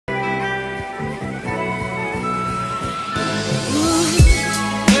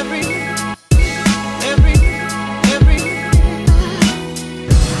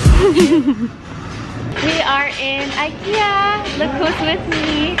Ikea. Look who's with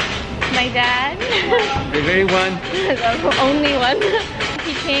me. My dad. The very one. The only one.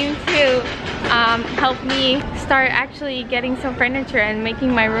 He came to help me start actually getting some furniture and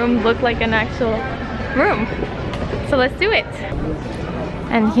making my room look like an actual room. So let's do it.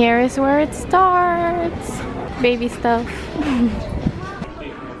 And here is where it starts. Baby stuff.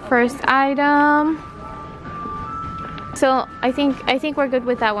 First item. So I think we're good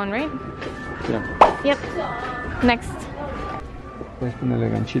with that one, right? Yeah. Yep. Next. Puedes ponerle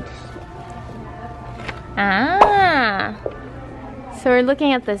ganchitos. Ah. So we're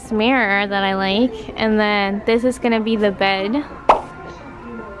looking at this mirror that I like, and then this is gonna be the bed.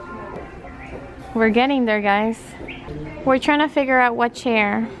 We're getting there, guys. We're trying to figure out what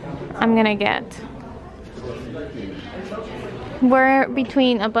chair I'm gonna get. We're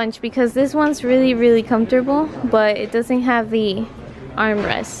between a bunch because this one's really comfortable, but it doesn't have the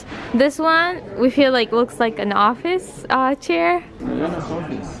armrest. This one we feel like looks like an office chair. Mariana's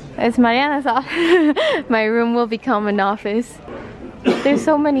office. It's Mariana's office. My room will become an office. There's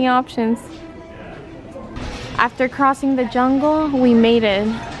so many options. After crossing the jungle, we made it.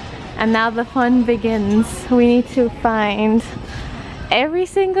 And now the fun begins. We need to find every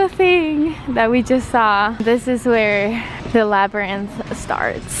single thing that we just saw. This is where the labyrinth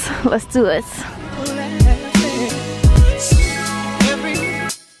starts. Let's do this.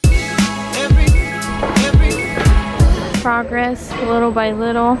 Progress little by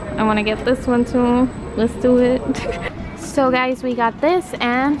little. I want to get this one too. Let's do it. So guys, we got this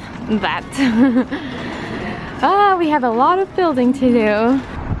and that. We have a lot of building to do.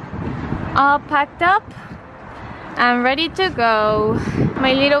 All packed up. I'm ready to go.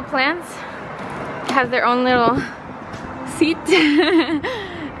 My little plants have their own little seat.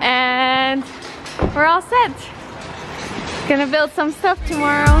 And we're all set. Gonna build some stuff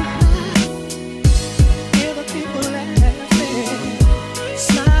tomorrow.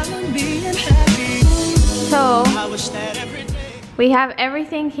 So we have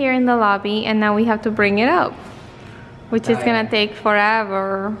everything here in the lobby, and now we have to bring it up, which is gonna take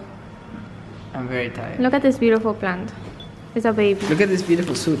forever. I'm very tired. Look at this beautiful plant. It's a baby. Look at this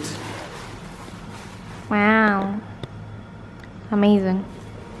beautiful suit. Wow. Amazing.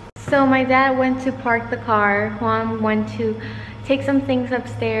 So my dad went to park the car. Juan went to take some things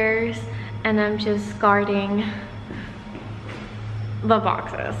upstairs, and I'm just guarding the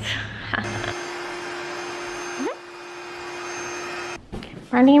boxes.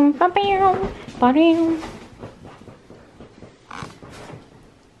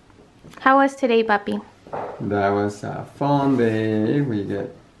 How was today, puppy? That was a fun day. We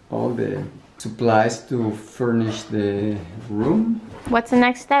get all the supplies to furnish the room. What's the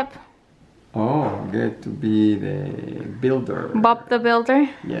next step? Oh, get to be the builder. Bob the Builder?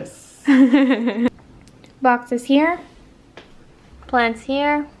 Yes. Boxes here. Plants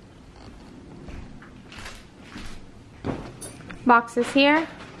here. Boxes here.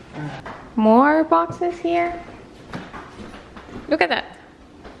 More boxes here. Look at that.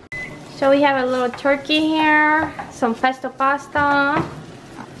 So we have a little turkey here. Some pesto pasta.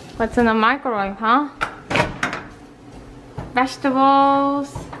 What's in the microwave, huh?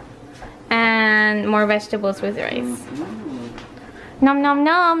 Vegetables. And more vegetables with rice. Nom nom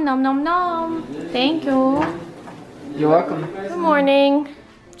nom, nom nom nom. Thank you. You're welcome. Good morning.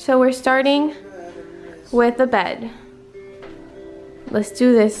 So we're starting with the bed. Let's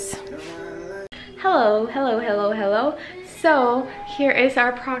do this. Hello, hello, hello, hello. So here is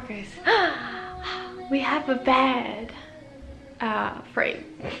our progress. We have a bed frame.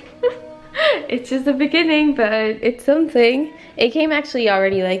 It's just the beginning, but it's something. It came actually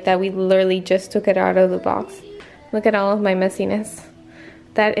already like that. We literally just took it out of the box. Look at all of my messiness.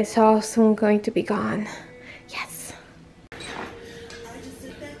 That is all soon going to be gone. Yes.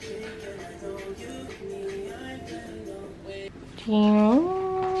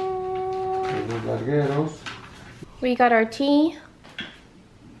 We got our tea,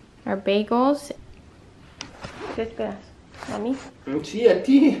 our bagels. ¿Qué esperas? ¿A mí? Sí, a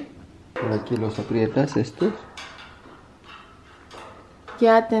ti. Por aquí los aprietas estos.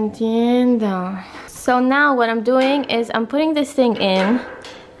 Ya te entiendo. So now what I'm doing is I'm putting this thing in,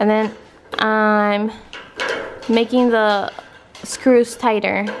 and then I'm making the screws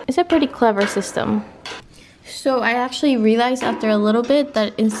tighter. It's a pretty clever system. So I actually realized after a little bit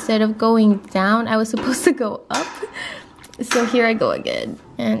that instead of going down, I was supposed to go up. So here I go again,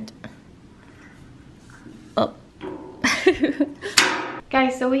 and up.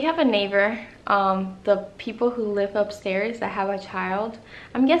 Guys, so we have a neighbor, the people who live upstairs that have a child,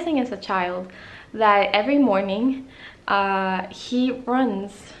 I'm guessing it's a child, that every morning he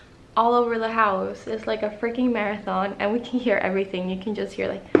runs all over the house. It's like a freaking marathon, and we can hear everything. You can just hear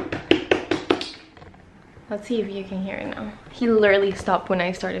like, let's see if you can hear it now. He literally stopped when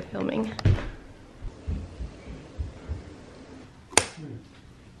I started filming.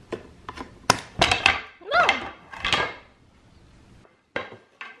 No!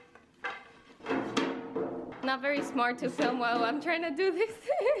 Not very smart to film while I'm trying to do this.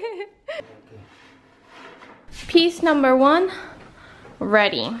 Piece number 1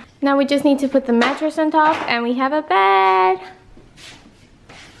 ready. Now we just need to put the mattress on top and we have a bed.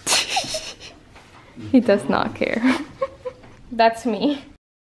 He does not care. That's me.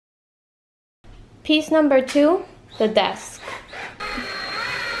 Piece number 2, the desk.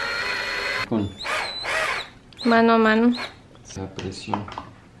 Con Mano a mano. esa presión.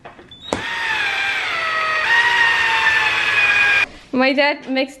 My dad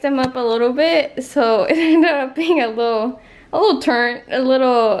mixed them up a little bit, so it ended up being a little turn, a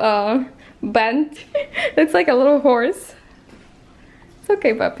little bent. It's like a little horse. It's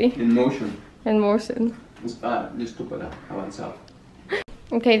okay, puppy. In motion. In motion. Está listo para avanzar.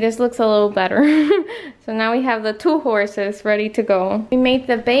 Okay, this looks a little better. So now we have the 2 horses ready to go. We made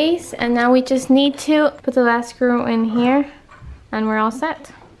the base, and now we just need to put the last screw in here, and we're all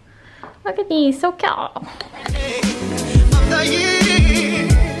set. Look at these, so cute.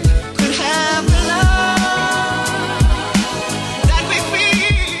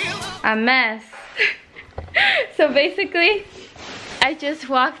 A mess. So basically, I just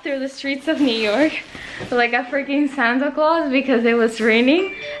walked through the streets of New York like a freaking Santa Claus because it was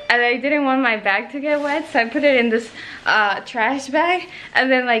raining and I didn't want my bag to get wet, so I put it in this trash bag,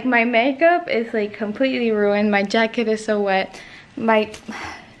 and then like my makeup is like completely ruined. My jacket is so wet, my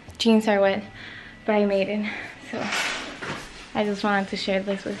jeans are wet, but I made it. So I just wanted to share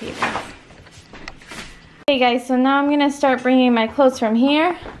this with you guys. Okay guys, so now I'm gonna start bringing my clothes from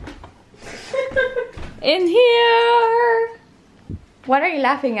here in here. What are you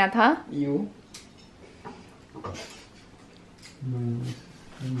laughing at, huh? You.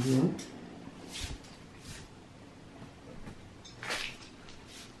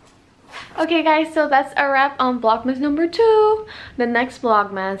 Okay guys, so that's a wrap on Vlogmas number 2. The next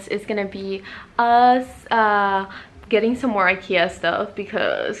Vlogmas is gonna be us getting some more Ikea stuff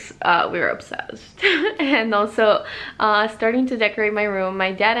because we're obsessed. And also starting to decorate my room.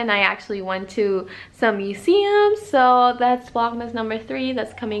 My dad and I actually went to some museums, so that's Vlogmas number 3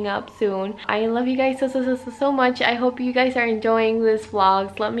 that's coming up soon. I love you guys so much. I hope you guys are enjoying this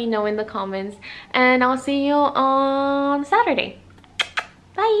vlogs. Let me know in the comments, and I'll see you on Saturday.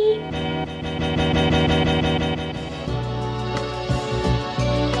 Bye.